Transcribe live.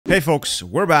Hey folks,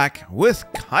 we're back with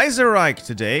Kaiserreich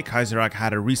today. Kaiserreich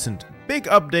had a recent big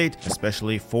update,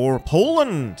 especially for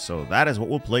Poland. So that is what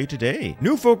we'll play today.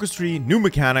 New focus tree, new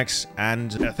mechanics,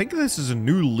 and I think this is a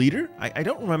new leader. I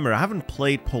don't remember. I haven't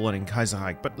played Poland in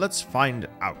Kaiserreich, but let's find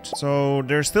out. So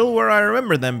they're still where I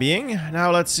remember them being.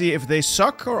 Now let's see if they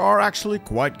suck or are actually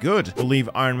quite good. We'll leave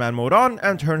Iron Man mode on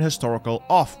and turn historical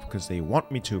off because they want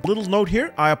me to. Little note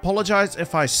here. I apologize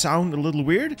if I sound a little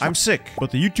weird. I'm sick,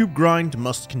 but the YouTube grind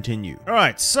must continue. All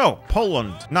right, so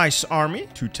Poland. Nice army.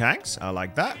 2 tanks. I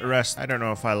like that. The rest, I don't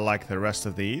know if I like the rest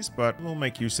of these, but we'll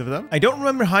make use of them. I don't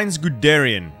remember Heinz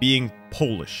Guderian being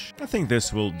Polish. I think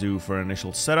this will do for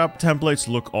initial setup. Templates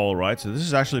look alright, so this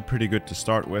is actually pretty good to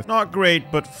start with. Not great,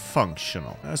 but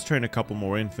functional. Let's train a couple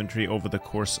more infantry over the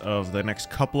course of the next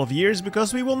couple of years,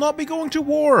 because we will not be going to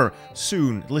war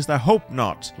soon. At least I hope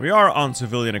not. We are on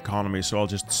civilian economy, so I'll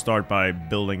just start by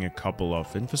building a couple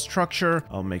of infrastructure.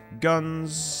 I'll make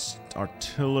guns,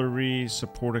 artillery,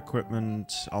 support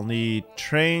equipment. I'll need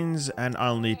trains and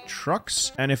I'll need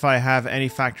trucks. And if I have any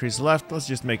factories left, let's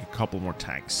just make a couple more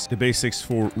tanks. The basics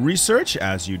for research,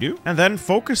 as you do. And then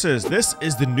focuses. This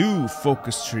is the new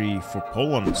focus tree for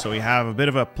Poland. So we have a bit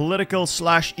of a political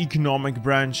 / economic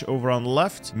branch over on the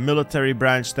left. Military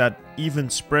branch that even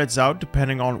spreads out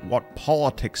depending on what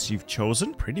politics you've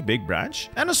chosen. Pretty big branch.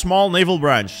 And a small naval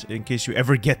branch in case you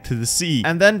ever get to the sea.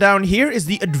 And then down here is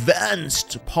the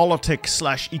advanced politics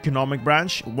 / economic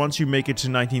branch once you make it to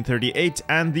 1938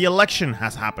 and the election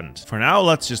has happened. For now,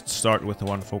 let's just start with the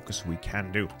one focus we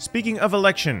can do. Speaking of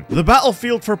election, the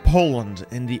battlefield for Poland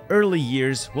in the early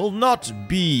years will not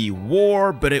be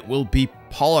war, but it will be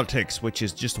politics, which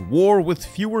is just war with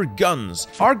fewer guns.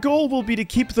 Our goal will be to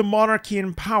keep the monarchy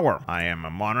in power. I am a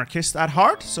monarchist at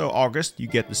heart, so August, you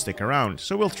get to stick around.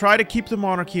 So we'll try to keep the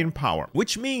monarchy in power,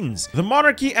 which means the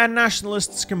monarchy and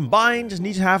nationalists combined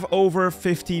need to have over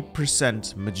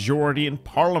 50% majority in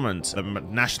parliament. The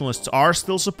nationalists are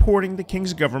still supporting the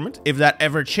king's government. If that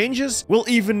ever changes, we'll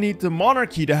even need the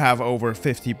monarchy to have over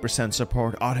 50%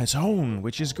 support on its own,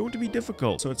 which is going to be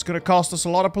difficult. So it's going to cost us a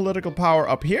lot of political power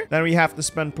up here. Then we have to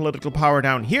spend political power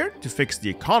down here to fix the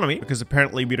economy, because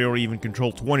apparently we don't even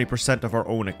control 20% of our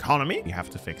own economy. We have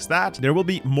to fix that. There will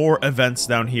be more events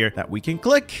down here that we can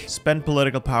click, spend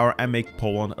political power, and make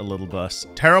Poland a little less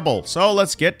terrible. So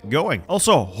let's get going.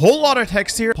 Also, a whole lot of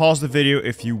text here. Pause the video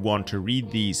if you want to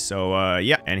read these. So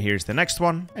yeah, and here's the next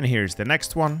one, and here's the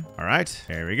next one. All right,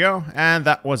 there we go. And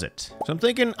that was it. So I'm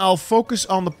thinking I'll focus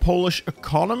on the Polish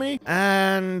economy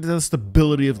and the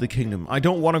stability of the kingdom. I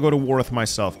don't want to go to war with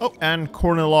myself. Oh, and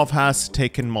Kornilov has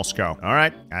taken Moscow. All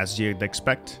right, as you'd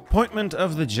expect. Appointment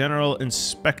of the General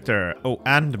Inspector. Oh,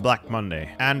 and Black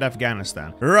Monday. And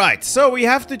Afghanistan. Right, so we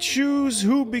have to choose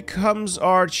who becomes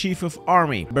our Chief of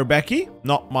Army. Berbeki?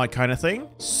 Not my kind of thing.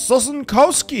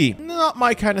 Sosnkowski? Not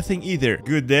my kind of thing either.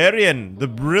 Guderian, the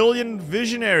brilliant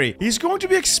visionary. He's going to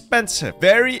be expensive.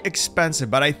 Very expensive,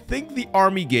 but I think the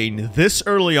army gain this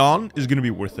early on is going to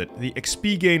be worth it. The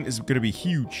XP gain is going to be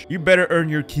huge. You better earn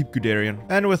your keep, Guderian.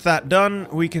 And with that done,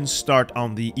 we can start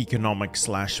on the economic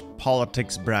 /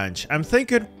 politics branch. I'm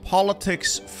thinking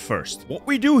politics first. What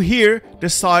we do here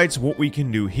decides what we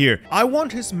can do here. I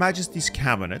want His Majesty's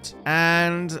cabinet,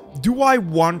 and do I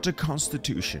want a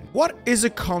constitution? What is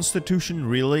a constitution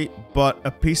really but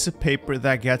a piece of paper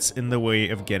that gets in the way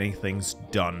of getting things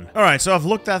done? Alright, so I've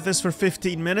looked at this for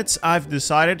 15 minutes. I've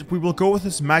decided we will go with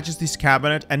His Majesty's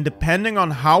cabinet, and depending on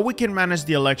how we can manage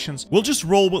the elections, we'll just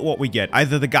roll with what we get.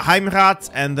 Either the Geheimrat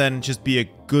and then just be a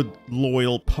good,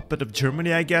 loyal puppet of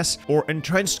Germany, I guess, or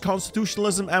entrenched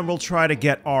constitutionalism, and we'll try to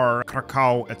get our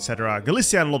Krakow, etc.,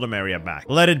 Galicia and Lodomeria back.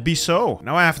 Let it be so.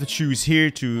 Now I have to choose here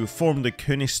to form the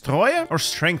Königstreue or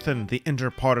strengthen the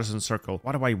interpartisan circle.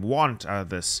 What do I want out of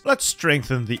this? Let's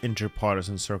strengthen the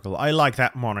interpartisan circle. I like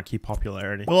that monarchy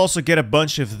popularity. We'll also get a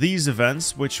bunch of these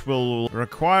events, which will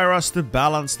require us to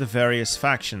balance the various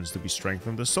factions. Do we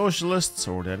strengthen the socialists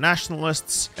or the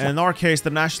nationalists? In our case, the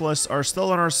nationalists are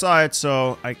still on our side,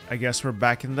 so I guess we're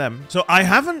backing them. So I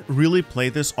haven't really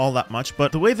played this all that much,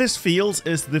 but the way this feels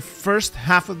is the first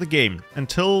half of the game,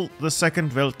 until the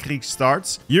Second Weltkrieg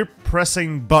starts, you're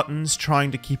pressing buttons trying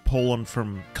to keep Poland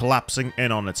from collapsing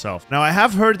in on itself. Now, I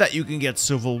have heard that you can get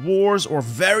civil wars or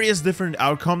various different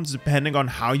outcomes depending on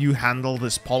how you handle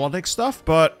this politics stuff,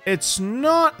 but it's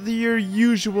not your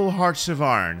usual Hearts of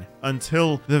Iron.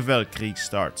 until the Weltkrieg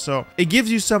starts. So it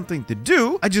gives you something to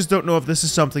do. I just don't know if this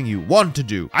is something you want to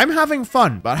do. I'm having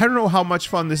fun, but I don't know how much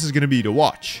fun this is going to be to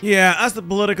watch. Yeah, as the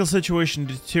political situation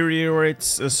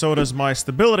deteriorates, so does my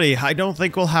stability. I don't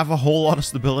think we'll have a whole lot of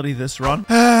stability this run.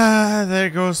 There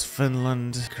goes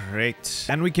Finland. Great.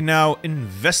 And we can now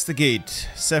investigate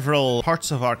several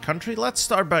parts of our country. Let's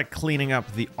start by cleaning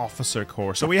up the officer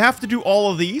corps. So we have to do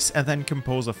all of these and then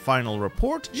compose a final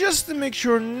report just to make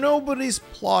sure nobody's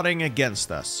plotting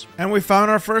against us. And we found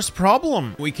our first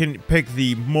problem. We can pick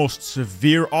the most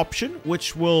severe option,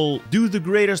 which will do the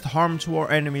greatest harm to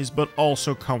our enemies, but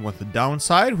also come with the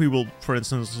downside. We will, for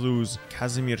instance, lose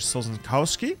Kazimir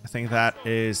Sozenkowski. I think that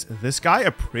is this guy,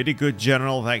 a pretty good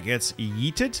general that gets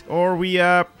yeeted. Or we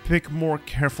pick more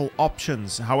careful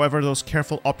options. However, those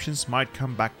careful options might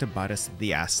come back to bite us in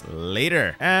the ass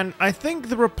later. And I think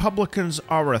the Republicans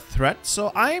are a threat,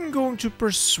 so I am going to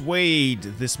persuade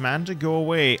this man to go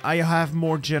away. I have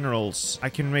more generals I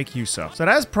can make use of. So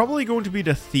that's probably going to be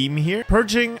the theme here.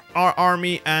 Purging our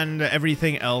army and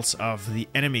everything else of the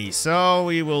enemy. So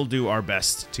we will do our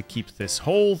best to keep this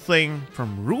whole thing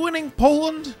from ruining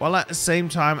Poland, while at the same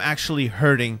time actually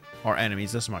hurting our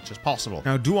enemies as much as possible.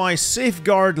 Now, do I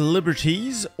safeguard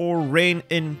liberties or rein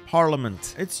in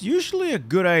parliament? It's usually a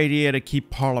good idea to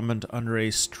keep parliament under a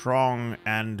strong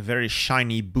and very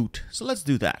shiny boot. So let's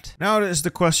do that. Now it is the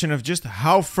question of just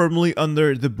how firmly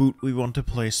under the boot we want to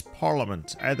place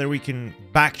parliament. Either we can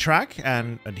backtrack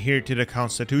and adhere to the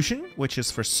constitution, which is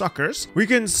for suckers. We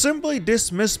can simply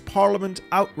dismiss parliament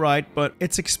outright, but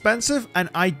it's expensive and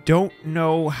I don't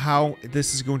know how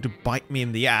this is going to bite me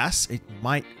in the ass. It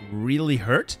might really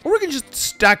hurt. Or we can just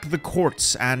stack the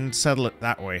courts and settle it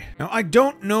that way. Now, I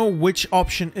don't know which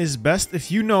option is best. If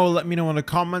you know, let me know in the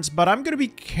comments, but I'm gonna be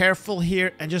careful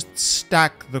here and just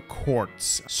stack the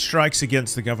courts. Strikes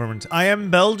against the government. I am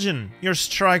Belgian. Your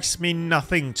strikes mean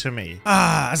nothing to me.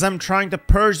 As I'm trying to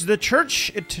purge the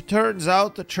church, it turns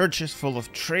out the church is full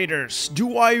of traitors.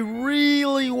 Do I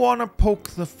really want to poke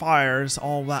the fires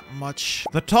all that much?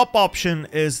 The top option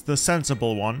is the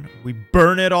sensible one. We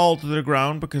burn it all to the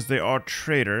ground because they are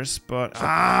traitors, but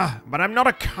I'm not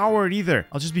a coward either.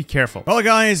 I'll just be careful. Well,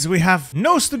 guys, we have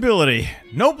no stability,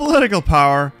 no political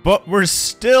power, but we're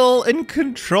still in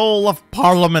control of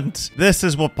parliament. This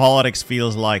is what politics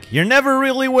feels like. You're never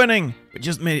really winning, but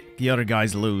just make the other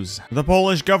guys lose. The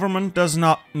Polish government does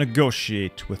not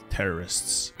negotiate with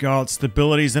terrorists. God,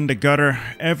 stability's in the gutter.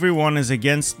 Everyone is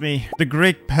against me. The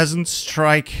great peasants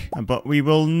strike, but we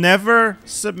will never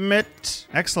submit.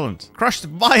 Excellent. Crushed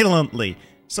violently.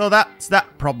 So that's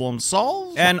that problem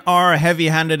solved. And our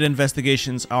heavy-handed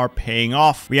investigations are paying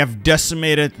off. We have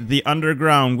decimated the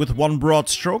underground with one broad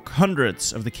stroke.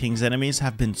 Hundreds of the king's enemies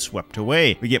have been swept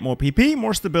away. We get more PP,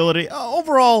 more stability.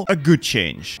 Overall, a good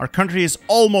change. Our country is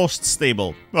almost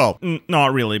stable. Well,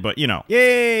 not really, but you know.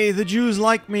 Yay, the Jews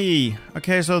like me.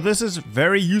 Okay, so this is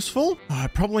very useful. I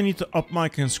probably need to up my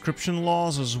conscription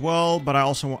laws as well, but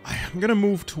I'm gonna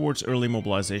move towards early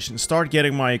mobilization. Start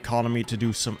getting my economy to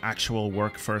do some actual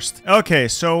work first. Okay,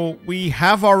 so we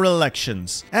have our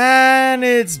elections, and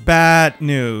it's bad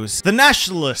news. The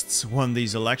nationalists won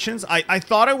these elections. I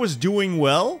thought I was doing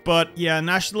well, but yeah,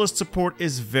 nationalist support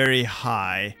is very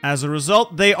high. As a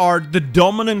result, they are the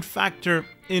dominant factor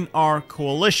in our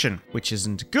coalition, which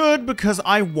isn't good because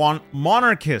I want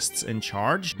monarchists in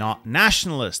charge, not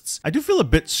nationalists. I do feel a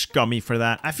bit scummy for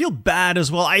that. I feel bad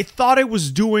as well. I thought I was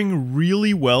doing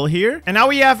really well here, and now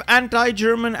we have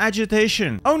anti-German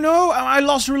agitation. Oh no, I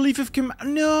lost relief of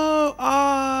command. No,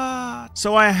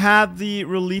 So I had the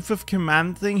relief of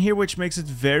command thing here, which makes it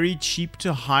very cheap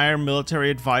to hire military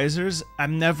advisors.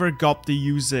 I've never got to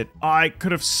use it. I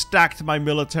could have stacked my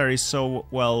military so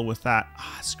well with that.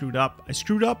 I screwed up.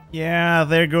 Yeah,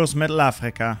 there goes Middle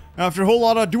Africa. After a whole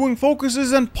lot of doing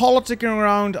focuses and politicking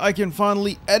around, I can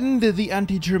finally end the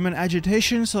anti-German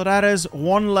agitation, so that is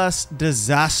one less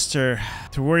disaster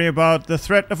to worry about. The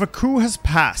threat of a coup has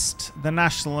passed. The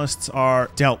nationalists are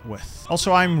dealt with.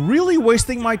 Also, I'm really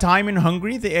wasting my time in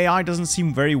Hungary. The AI doesn't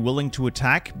seem very willing to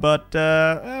attack, but,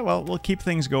 well, we'll keep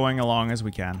things going along as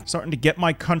we can. Starting to get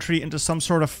my country into some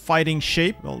sort of fighting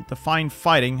shape. Well, define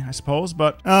fighting, I suppose,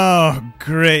 but... Oh,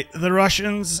 great. The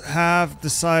Russians have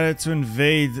decided to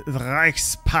invade the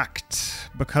Reichspakt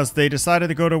because they decided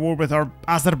to go to war with our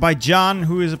Azerbaijan,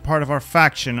 who is a part of our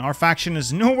faction. Our faction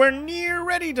is nowhere near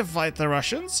ready to fight the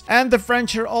Russians, and the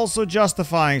French are also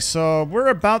justifying, so we're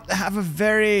about to have a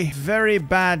very, very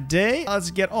bad day. Let's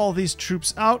get all these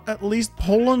troops out. At least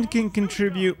Poland can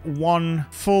contribute one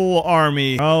full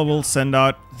army. Well, we'll send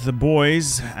out the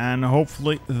boys, and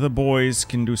hopefully the boys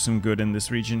can do some good in this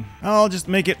region. I'll just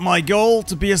make it my goal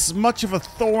to be as much of a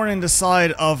thorn in the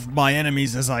side of my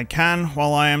enemies as I can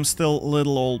while I am still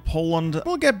little old Poland.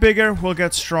 We'll get bigger, we'll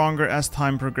get stronger as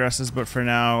time progresses, but for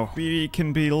now, we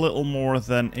can be a little more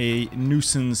than a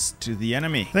nuisance to the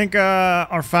enemy. I think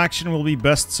our faction will be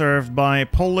best served by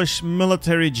Polish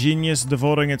military genius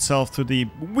devoting itself to the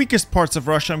weakest parts of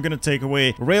Russia. I'm gonna take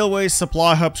away railways,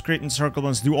 supply hubs, create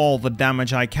encirclements, do all the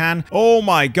damage I can. Oh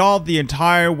my god, the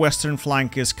entire western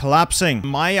flank is collapsing.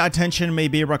 My attention may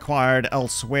be required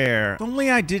elsewhere. If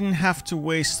only I didn't have to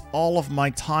waste all of my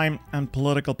time and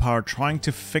political power trying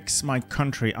to fix my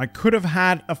country. I could have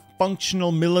had a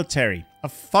functional military. A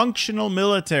functional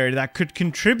military that could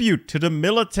contribute to the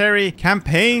military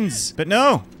campaigns. But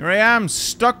no, here I am,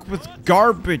 stuck with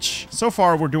garbage. So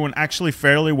far, we're doing actually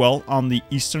fairly well on the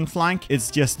eastern flank.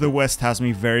 It's just the west has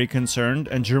me very concerned,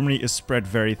 and Germany is spread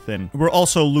very thin. We're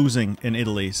also losing in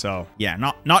Italy, so yeah,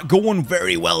 not going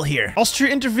very well here.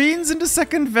 Austria intervenes in the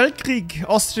Second Weltkrieg.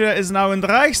 Austria is now in the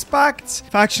Reichspakt.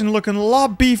 Faction looking a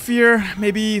lot beefier.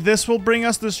 Maybe this will bring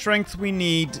us the strength we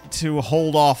need to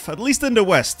hold off, at least in the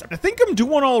west. I think I'm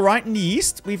doing all right in the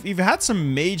east. We've had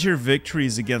some major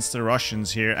victories against the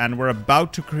Russians here, and we're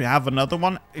about to have another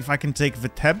one if I can take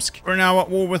Vitebsk. We're now at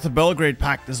war with the Belgrade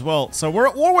Pact as well, so we're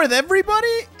at war with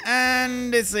everybody,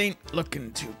 and this ain't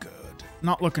looking too good.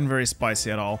 Not looking very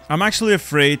spicy at all. I'm actually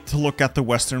afraid to look at the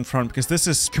Western Front because this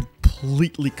is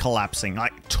completely collapsing.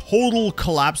 Like, total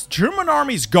collapse. German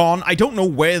army's gone. I don't know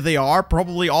where they are.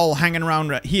 Probably all hanging around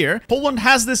right here. Poland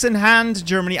has this in hand,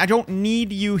 Germany. I don't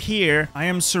need you here. I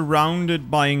am surrounded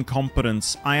by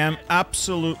incompetence. I am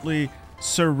absolutely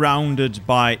surrounded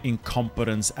by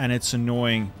incompetence, and it's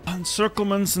annoying.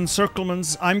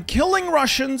 Encirclements. I'm killing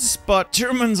Russians, but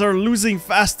Germans are losing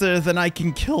faster than I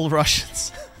can kill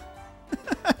Russians.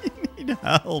 I need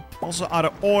help. Also out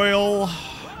of oil.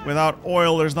 Without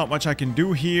oil, there's not much I can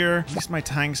do here. At least my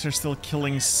tanks are still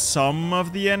killing some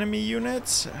of the enemy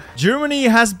units. Germany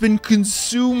has been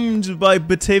consumed by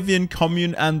Batavian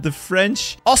Commune and the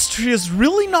French. Austria's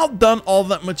really not done all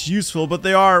that much useful, but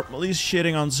they are at least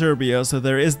shitting on Serbia, so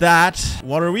there is that.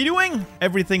 What are we doing?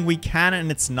 Everything we can,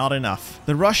 and it's not enough.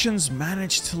 The Russians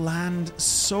managed to land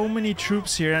so many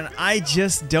troops here, and I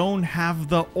just don't have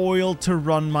the oil to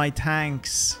run my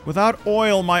tanks. Without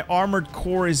oil, my armored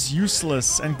core is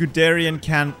useless, and Guderian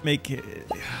can't make it.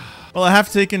 Well, I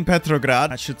have taken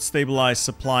Petrograd. That should stabilize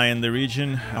supply in the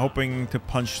region, hoping to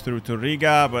punch through to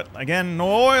Riga, but again,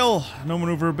 no oil, no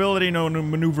maneuverability,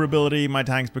 my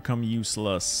tanks become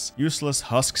useless. Useless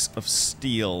husks of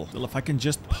steel. Well, if I can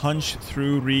just punch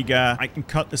through Riga, I can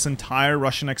cut this entire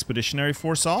Russian expeditionary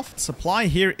force off. Supply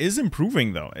here is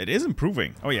improving, though. It is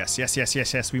improving. Oh, yes.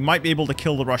 We might be able to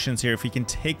kill the Russians here if we can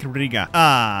take Riga.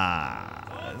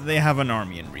 They have an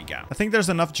army in Riga. I think there's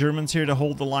enough Germans here to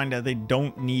hold the line that they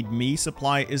don't need me.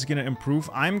 Supply is going to improve.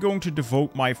 I'm going to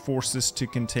devote my forces to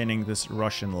containing this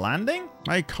Russian landing.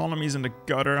 My economy's in the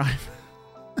gutter.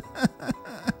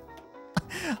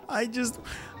 I just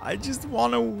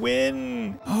want to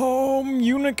win. Oh,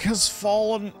 Munich has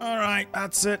fallen. All right,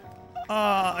 that's it.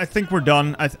 I think we're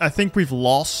done. I think we've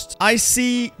lost. I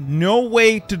see no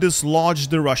way to dislodge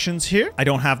the Russians here. I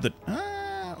don't have the...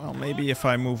 well, maybe if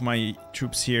I move my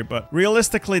troops here, but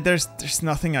realistically, there's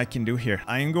nothing I can do here.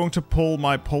 I am going to pull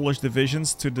my Polish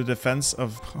divisions to the defense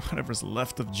of whatever's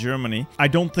left of Germany. I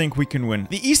don't think we can win.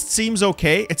 The East seems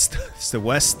okay. It's the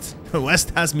West. The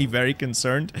West has me very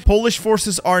concerned. Polish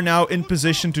forces are now in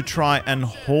position to try and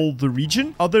hold the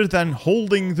region. Other than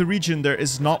holding the region, there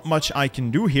is not much I can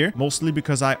do here, mostly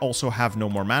because I also have no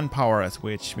more manpower,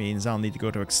 which means I'll need to go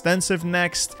to extensive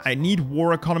next. I need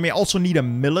war economy. I also need a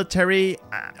military.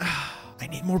 I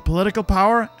need more political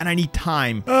power, and I need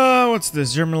time. What's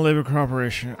this? German labor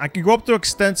cooperation. I can go up to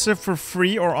extensive for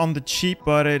free or on the cheap,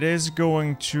 but it is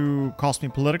going to cost me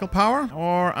political power.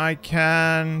 Or I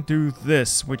can do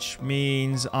this, which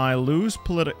means I lose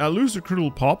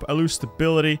recruitable pop, I lose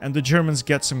stability, and the Germans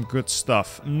get some good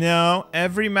stuff. No,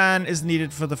 every man is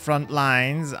needed for the front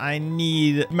lines. I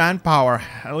need manpower.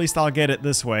 At least I'll get it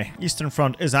this way. Eastern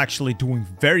Front is actually doing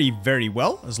very, very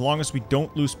well. As long as we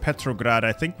don't lose Petrograd,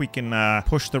 I think we can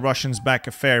push the Russians back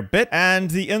a fair bit.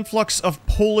 And the influx of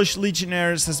Polish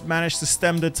legionnaires has managed to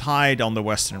stem the tide on the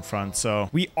Western Front. So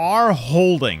we are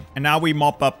holding. And now we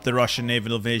mop up the Russian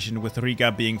naval invasion with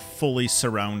Riga being fully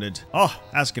surrounded. Oh,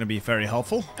 that's going to be very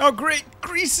helpful. Oh, great.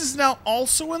 Greece is now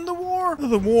also in the war?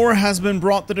 The war has been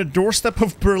brought to the doorstep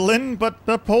of Berlin, but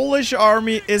the Polish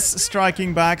army is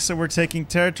striking back, so we're taking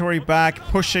territory back,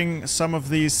 pushing some of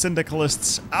these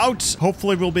syndicalists out.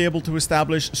 Hopefully we'll be able to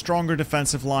establish stronger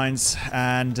defensive lines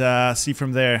and see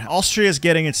from there. Austria is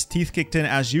getting its teeth kicked in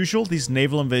as usual. These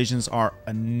naval invasions are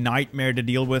a nightmare to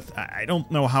deal with. I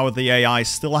don't know how the AI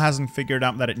still hasn't figured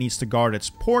out that it needs to guard its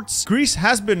ports. Greece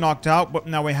has been knocked out, but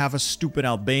now we have a stupid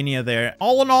Albania there.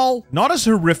 All in all, not as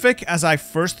horrific as I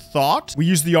first thought. We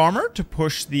use the armor to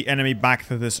push the enemy back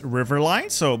to this river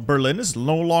line, so Berlin is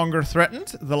no longer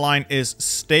threatened. The line is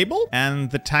stable,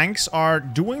 and the tanks are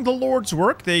doing the Lord's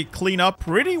work. They clean up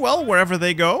pretty well wherever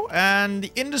they go, and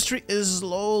the industry is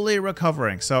slowly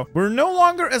recovering. So we're no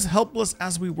longer as helpless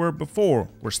as we were before.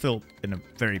 We're still in a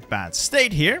very bad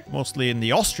state here, mostly in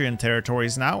the Austrian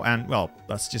territories now, and well,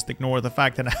 let's just ignore the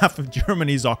fact that half of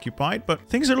Germany is occupied, but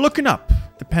things are looking up,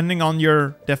 depending on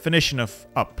your definition of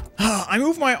up. I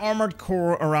move my armored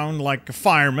corps around like a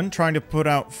fireman, trying to put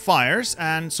out fires,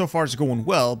 and so far it's going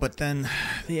well, but then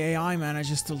the AI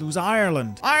manages to lose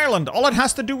Ireland. Ireland, all it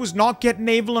has to do is not get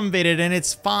naval invaded, and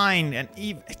it's fine, and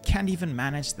it can't even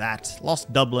manage that.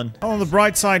 Lost Dublin. On the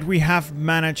bright side, we have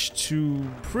managed to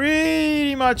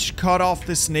pretty much cut off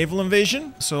this naval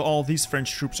invasion, so all these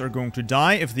French troops are going to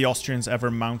die if the Austrians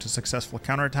ever mount a successful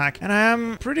counterattack, and I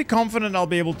am pretty confident I'll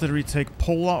be able to retake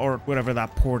Pola, or whatever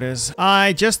that port is.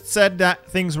 I just said that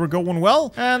things were going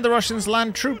well, and the Russians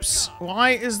land troops.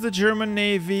 Why is the German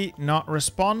Navy not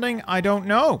responding? I don't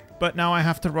know. But now I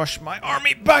have to rush my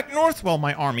army back north. Well,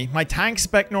 my tanks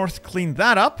back north, clean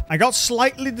that up. I got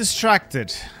slightly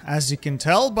distracted, as you can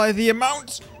tell, by the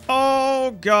amount...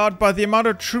 Oh god, by the amount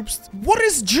of troops. What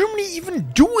is Germany even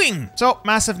doing? So,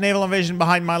 massive naval invasion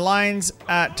behind my lines.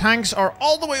 Tanks are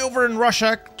all the way over in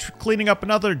Russia, cleaning up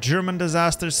another German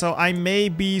disaster, so I may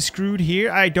be screwed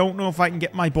here. I don't know if I can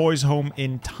get my boys home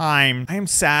in time. I am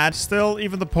sad. Still,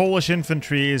 even the Polish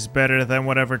infantry is better than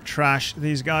whatever trash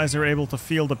these guys are able to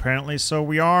field, apparently, so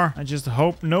we are. I just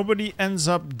hope nobody ends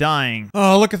up dying.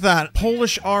 Oh, look at that.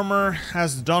 Polish armor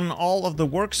has done all of the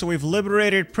work, so we've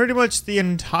liberated pretty much the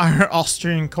entire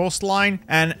Austrian coastline,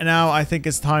 and now I think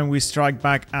it's time we strike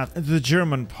back at the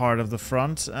German part of the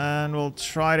front, and we'll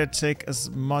try to take as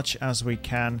much as we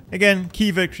can. Again, key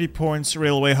victory points,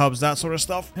 railway hubs, that sort of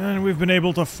stuff. And we've been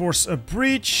able to force a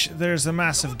breach. There's a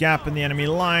massive gap in the enemy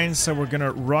lines, so we're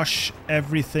gonna rush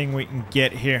everything we can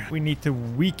get here. We need to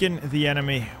weaken the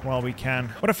enemy while we can.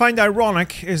 What I find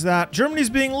ironic is that Germany's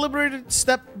being liberated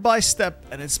step by step,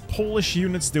 and it's Polish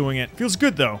units doing it. Feels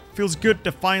good though. Feels good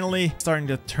to finally starting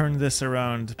to turn this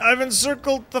around. I've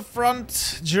encircled the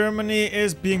front. Germany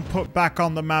is being put back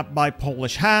on the map by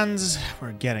Polish hands.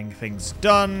 We're getting things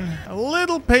done. A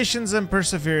little patience and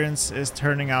perseverance is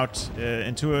turning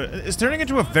into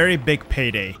a very big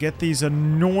payday. Get these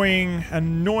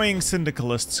annoying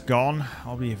syndicalists gone.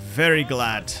 I'll be very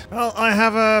glad. Well, I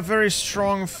have a very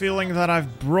strong feeling that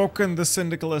I've broken the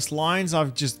syndicalist lines.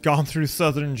 I've just gone through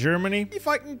southern Germany. If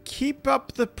I can keep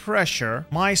up the pressure,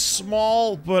 my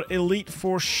small but elite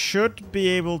force should be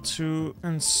able to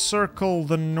encircle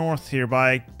the north here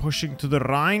by pushing to the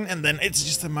Rhine, and then it's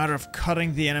just a matter of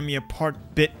cutting the enemy apart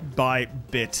bit by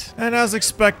bit. And as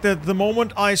expected, the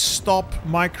moment I stop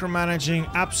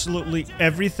micromanaging absolutely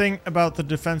everything about the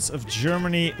defense of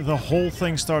Germany, the whole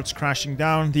thing starts crashing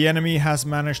down. The enemy has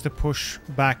managed to push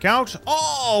back out,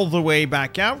 all the way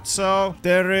back out, so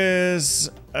there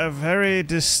is a very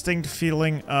distinct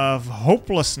feeling of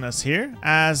hopelessness here,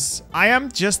 as I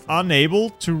am just unable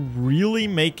to really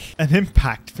make an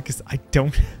impact because I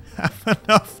don't have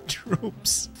enough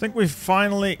troops. I think we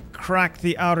finally cracked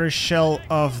the outer shell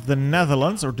of the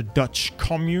Netherlands, or the Dutch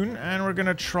commune, and we're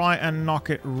gonna try and knock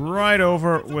it right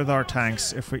over with our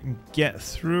tanks if we can get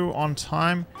through on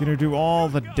time. Gonna do all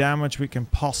the damage we can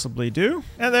possibly do.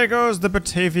 And there goes the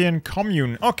Batavian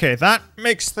commune. Okay, that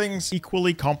makes things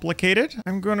equally complicated.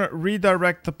 I'm gonna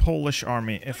redirect the Polish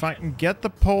army. If I can get the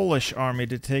Polish army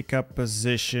to take up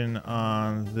position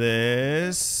on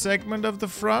this segment of the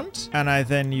front, and I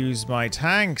then use my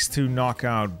tanks to knock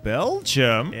out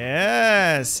Belgium.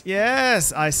 Yes,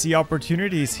 yes, I see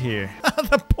opportunities here.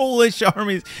 The Polish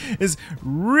army is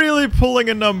really pulling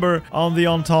a number on the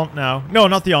Entente now. No,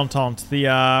 not the Entente.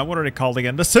 The, what are they called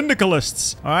again? The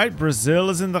syndicalists. All right, Brazil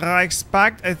is in the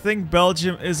Reichspakt. I think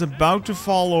Belgium is about to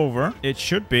fall over. It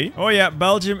should be. Oh yeah,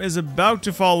 Belgium is about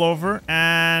to fall over.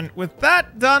 And with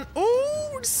that done,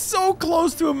 ooh, so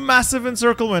close to a massive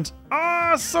encirclement.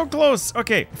 Ah, so close.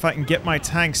 Okay, if I can get my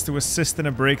tanks to assist in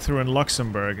a breakthrough in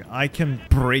Luxembourg, I can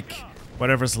break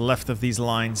whatever's left of these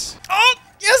lines. Oh,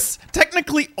 yes!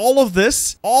 Technically, all of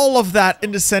this, all of that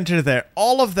in the center there,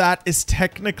 all of that is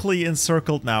technically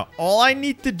encircled now. All I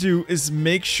need to do is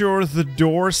make sure the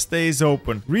door stays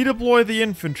open. Redeploy the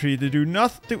infantry to do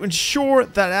nothing to ensure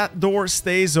that that door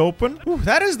stays open. Ooh,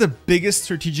 that is the biggest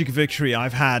strategic victory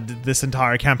I've had this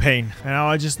entire campaign. And now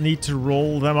I just need to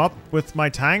roll them up with my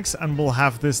tanks and we'll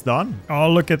have this done.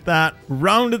 Oh, look at that.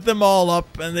 Rounded them all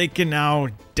up and they can now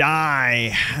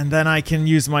die, and then I can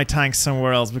use my tanks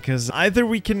somewhere else, because either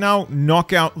we can now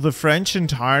knock out the French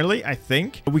entirely, I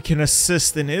think. We can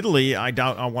assist in Italy. I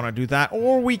doubt I want to do that.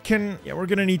 Or we can, yeah, we're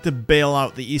gonna need to bail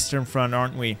out the Eastern Front,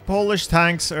 aren't we? Polish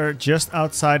tanks are just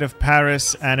outside of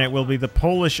Paris, and it will be the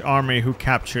Polish army who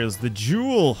captures the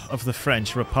jewel of the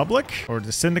French Republic, or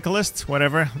the syndicalists,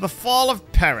 whatever. The fall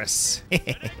of Paris.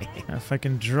 If I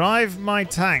can drive my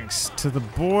tanks to the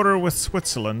border with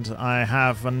Switzerland, I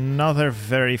have another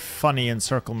very funny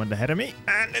encirclement ahead of me,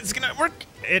 and it's gonna work.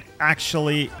 It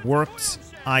actually worked.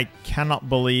 I cannot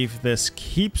believe this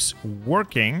keeps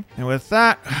working. And with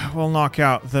that, we'll knock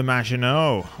out the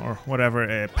Maginot, or whatever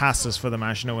it passes for the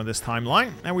Maginot in this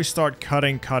timeline. And we start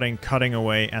cutting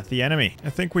away at the enemy. I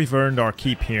think we've earned our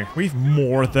keep here. We've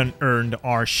more than earned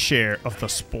our share of the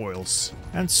spoils.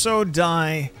 And so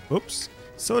die... Oops.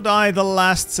 So die the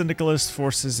last syndicalist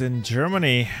forces in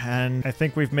Germany, and I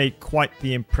think we've made quite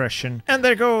the impression. And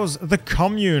there goes the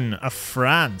Commune of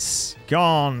France.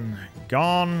 Gone,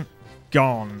 gone,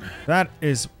 gone. That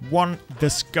is one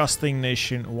disgusting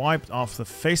nation wiped off the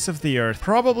face of the earth.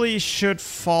 Probably should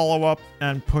follow up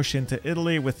and push into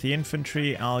Italy with the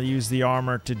infantry. I'll use the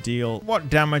armor to deal what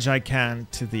damage I can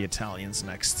to the Italians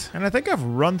next. And I think I've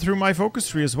run through my focus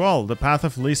tree as well. The path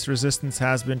of least resistance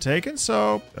has been taken,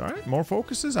 so alright, more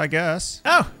focuses, I guess.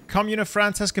 Oh, Commune of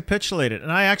France has capitulated,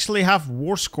 and I actually have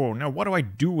war score. Now, what do I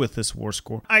do with this war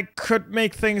score? I could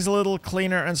make things a little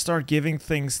cleaner and start giving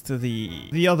things to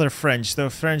the other French,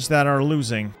 the French that are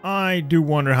losing. I do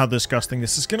wonder how disgusting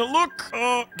this is gonna look.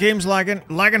 Oh, game's lagging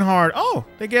hard. Oh,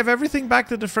 they gave everything back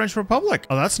to the French Republic.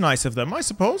 Oh, that's nice of them, I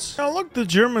suppose. Now look, the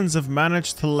Germans have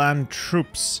managed to land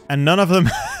troops, and none of them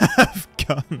have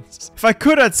guns. If I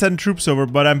could, I'd send troops over,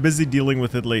 but I'm busy dealing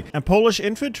with Italy. And Polish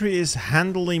infantry is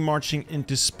handily marching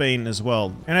into Spain as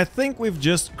well. And I think we've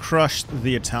just crushed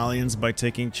the Italians by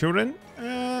taking Turin.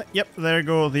 Yep, there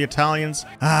go the Italians.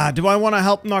 Do I want to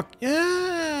help knock...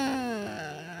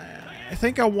 I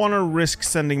think I want to risk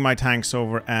sending my tanks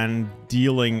over and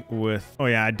dealing with... Oh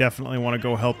yeah, I definitely want to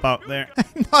go help out there.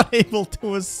 I'm not able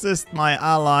to assist my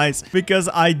allies because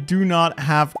I do not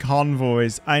have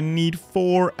convoys. I need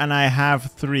 4 and I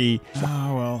have 3.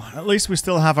 Oh well, at least we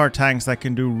still have our tanks that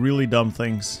can do really dumb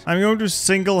things. I'm going to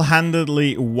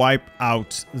single-handedly wipe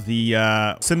out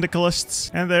the syndicalists.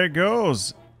 And there it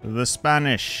goes. The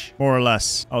Spanish, more or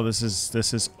less. Oh, this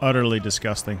is utterly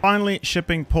disgusting. Finally,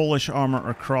 shipping Polish armor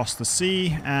across the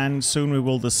sea, and soon we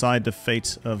will decide the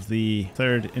fate of the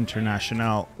Third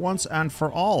Internationale once and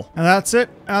for all. And that's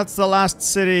it. That's the last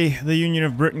city the Union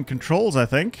of Britain controls, I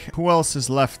think. Who else is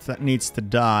left that needs to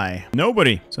die?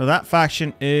 Nobody. So that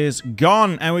faction is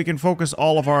gone, and we can focus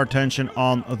all of our attention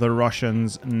on the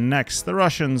Russians next. The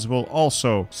Russians will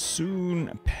also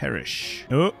soon perish.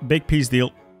 Oh, big peace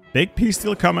deal. Big peace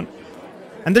deal coming.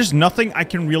 And there's nothing I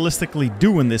can realistically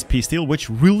do in this peace deal, which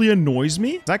really annoys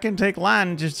me. I can take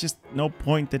land, there's just no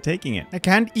point to taking it. I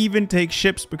can't even take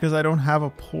ships because I don't have a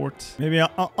port. Maybe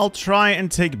I'll try and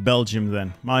take Belgium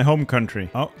then, my home country.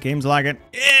 Oh, game's lagging.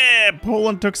 Yeah,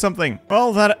 Poland took something.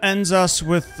 Well, that ends us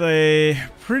with a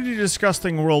pretty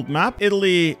disgusting world map.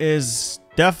 Italy is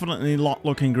definitely not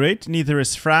looking great. Neither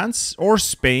is France or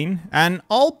Spain. And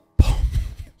all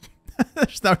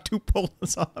there's now 2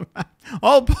 Polands on the map.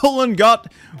 All Poland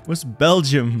got was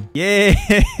Belgium. Yay!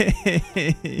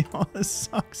 Oh, this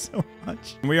sucks so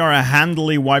much. We are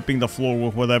handily wiping the floor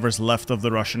with whatever's left of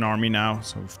the Russian army now.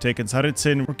 So we've taken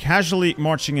Tsaritsyn. We're casually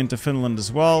marching into Finland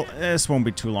as well. This won't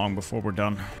be too long before we're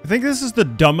done. I think this is the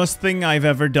dumbest thing I've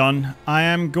ever done. I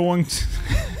am going to...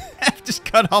 I've just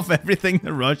cut off everything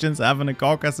the Russians have in the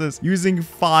Caucasus using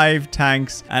 5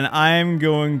 tanks, and I'm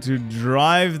going to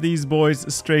drive these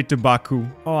boys straight to Baku.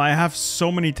 Oh, I have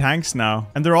so many tanks now,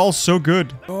 and they're all so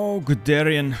good. Oh,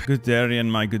 Guderian, Guderian,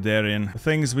 my Guderian. The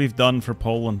things we've done for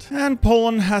Poland. And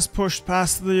Poland has pushed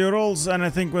past the Urals, and I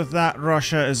think with that,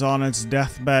 Russia is on its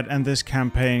deathbed, and this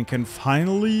campaign can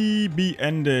finally be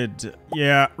ended.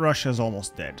 Yeah, Russia's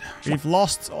almost dead. We've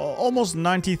lost almost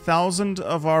 90,000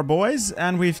 of our boys,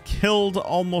 and we've killed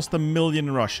almost 1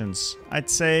 million Russians. I'd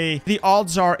say the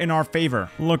odds are in our favor.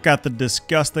 Look at the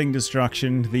disgusting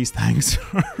destruction these tanks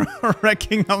are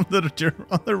wrecking on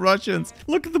the Russians.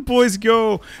 Look at the boys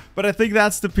go. But I think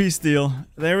that's the peace deal.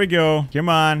 There we go. Come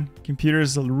on.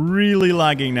 Computer's really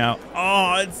lagging now.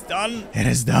 Oh, it's done. It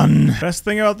is done. Best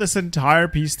thing about this entire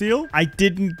peace deal, I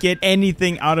didn't get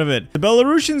anything out of it. The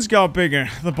Belarusians got bigger.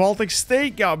 The Baltic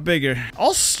state got bigger.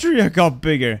 Austria got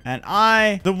bigger. And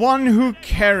I, the one who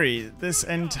carried this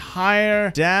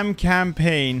entire damn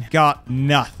campaign, got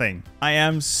nothing. I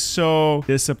am so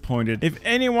disappointed. If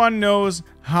anyone knows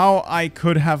how I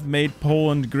could have made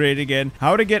Poland great again,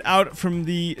 how to get out from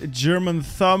the German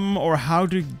thumb, or how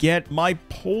to get my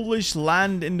Polish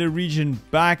land in the region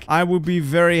back, I would be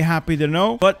very happy to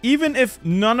know. But even if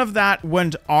none of that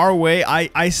went our way,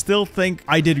 I still think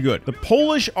I did good. The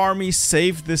Polish army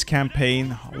saved this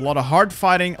campaign. A lot of hard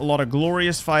fighting, a lot of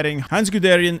glorious fighting. Hans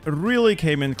Guderian really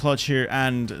came in clutch here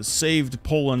and saved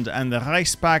Poland and the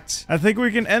Reichspakt. I think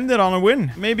we can end it on a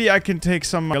win. Maybe I can take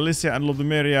some Galicia and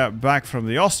Lodomeria back from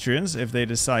the Austrians if they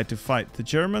decide to fight the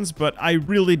Germans, but I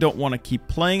really don't want to keep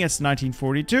playing. It's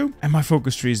 1942 and my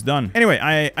focus tree is done. Anyway,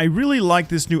 I really like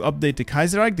this new update to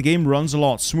Kaiserreich. The game runs a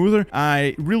lot smoother.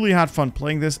 I really had fun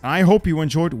playing this. I hope you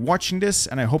enjoyed watching this,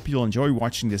 and I hope you'll enjoy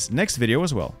watching this next video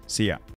as well. See ya.